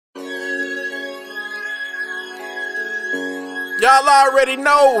Y'all already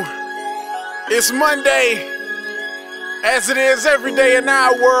know it's Monday, as it is every day in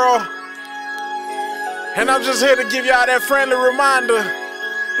our world. And I'm just here to give y'all that friendly reminder.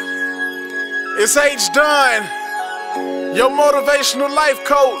 It's H Dunn, your motivational life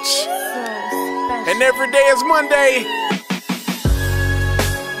coach. And every day is Monday.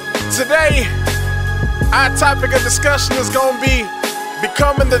 Today, our topic of discussion is going to be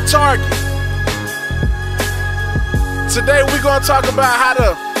becoming the target. Today, we're going to talk about how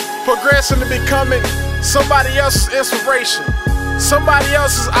to progress into becoming somebody else's inspiration, somebody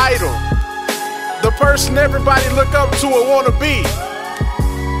else's idol, the person everybody look up to or want to be.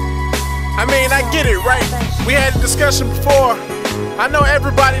 I mean, I get it, right? We had a discussion before. I know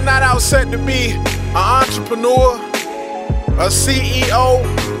everybody not out set to be an entrepreneur, a CEO,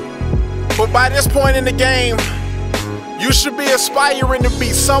 but by this point in the game, you should be aspiring to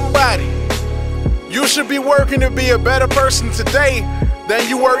be somebody. You should be working to be a better person today than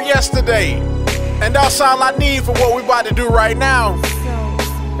you were yesterday. And that's all I need for what we about to do right now.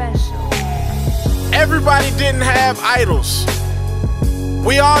 Everybody didn't have idols.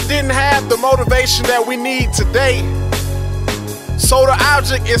 We all didn't have the motivation that we need today. So the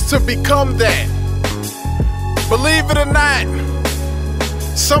object is to become that. Believe it or not,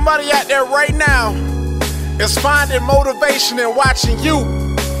 somebody out there right now is finding motivation in watching you,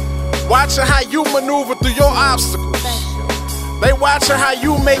 watching how you maneuver through your obstacles. They watching how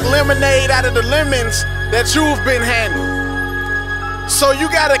you make lemonade out of the lemons that you've been handling. So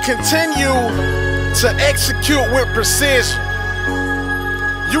you gotta continue to execute with precision.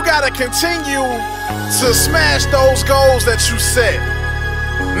 You gotta continue to smash those goals that you set.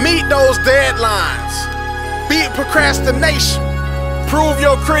 Meet those deadlines. Beat procrastination. Prove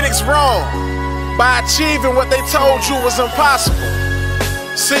your critics wrong by achieving what they told you was impossible.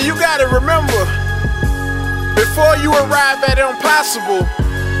 See, you gotta remember, before you arrive at impossible,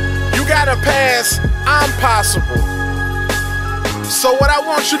 you gotta pass I'm possible. So what I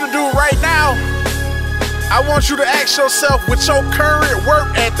want you to do right now, I want you to ask yourself, with your current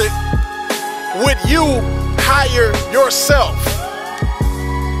work ethic, would you hire yourself?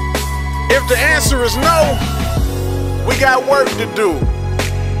 If the answer is no, we got work to do.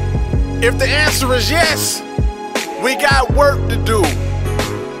 If the answer is yes, we got work to do.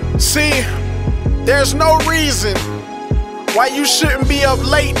 See, there's no reason why you shouldn't be up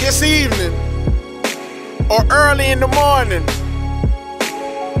late this evening or early in the morning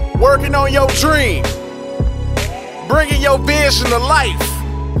working on your dream, bringing your vision to life.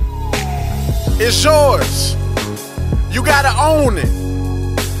 It's yours. You gotta own it.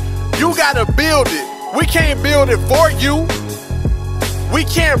 You gotta build it. We can't build it for you. We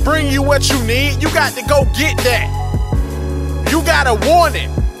can't bring you what you need. You got to go get that. You gotta want it.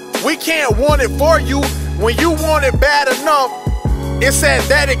 We can't want it for you. When you want it bad enough, it's at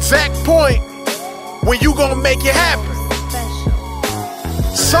that exact point when you gonna make it happen.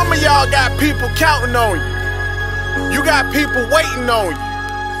 Some of y'all got people counting on you. You got people waiting on you.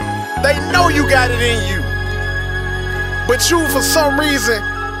 They know you got it in you. But you, for some reason,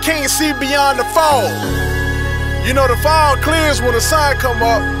 can't see beyond the fall. You know, the fall clears when the sun come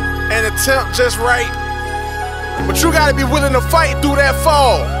up and the temp just right. But you gotta be willing to fight through that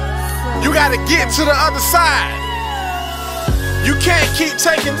fall. You gotta get to the other side. You can't keep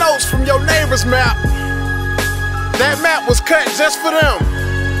taking notes from your neighbor's map. That map was cut just for them.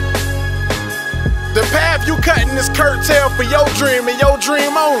 The path you cutting is curtailed for your dream and your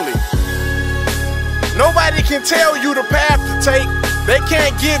dream only. Nobody can tell you the path to take. They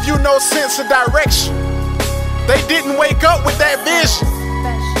can't give you no sense of direction. They didn't wake up with that vision.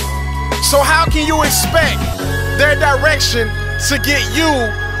 So how can you expect their direction to get you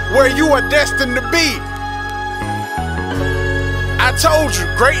where you are destined to be? I told you,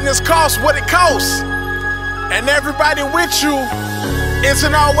 greatness costs what it costs. And everybody with you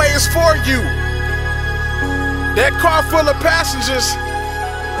isn't always for you. That car full of passengers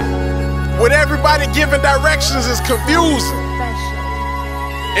with everybody giving directions is confusing.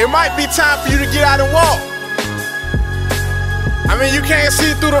 It might be time for you to get out and walk. I mean, you can't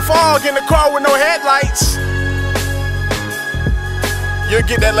see through the fog in the car with no headlights. You'll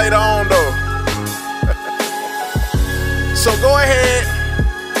get that later on though. So go ahead,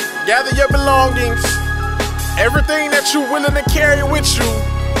 gather your belongings, everything that you're willing to carry with you,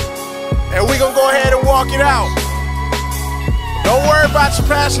 and we gonna go ahead and walk it out. Don't worry about your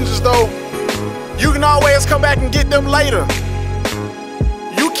passengers though. You can always come back and get them later.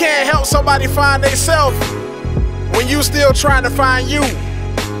 You can't help somebody find themselves when you still trying to find you.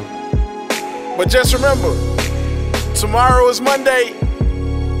 But just remember, tomorrow is Monday.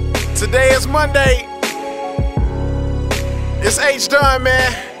 Today is Monday. It's H Dunn,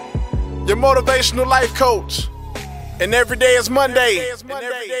 man, your motivational life coach. And every day is Monday.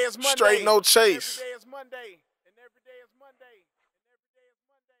 Straight no chase.